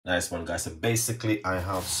Nice one, guys. So basically I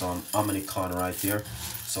have some hominy corn right here.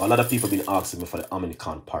 So a lot of people been asking me for the hominy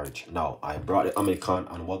corn porridge. Now I brought the hominy corn,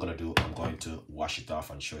 and what I'm gonna do, I'm going to wash it off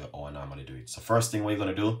and show you how I normally do it. So first thing we're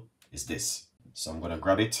gonna do is this. So I'm gonna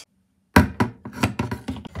grab it, and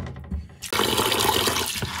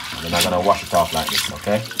then I'm gonna wash it off like this,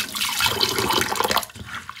 okay?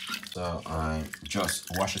 So I just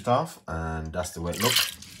wash it off, and that's the way it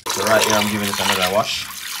looks. So right here I'm giving it another wash.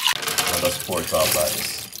 I'll just pour it off like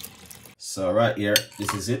this. So right here,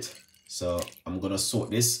 this is it. So I'm gonna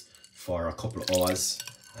soak this for a couple of hours,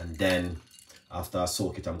 and then after I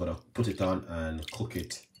soak it, I'm gonna put it on and cook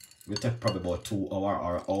it. It will take probably about 2 hours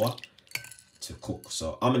or an hour to cook.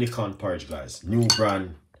 So hominy corn porridge, guys, new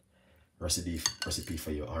brand recipe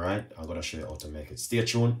for you. All right, I'm gonna show you how to make it. Stay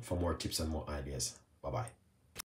tuned for more tips and more ideas. Bye bye.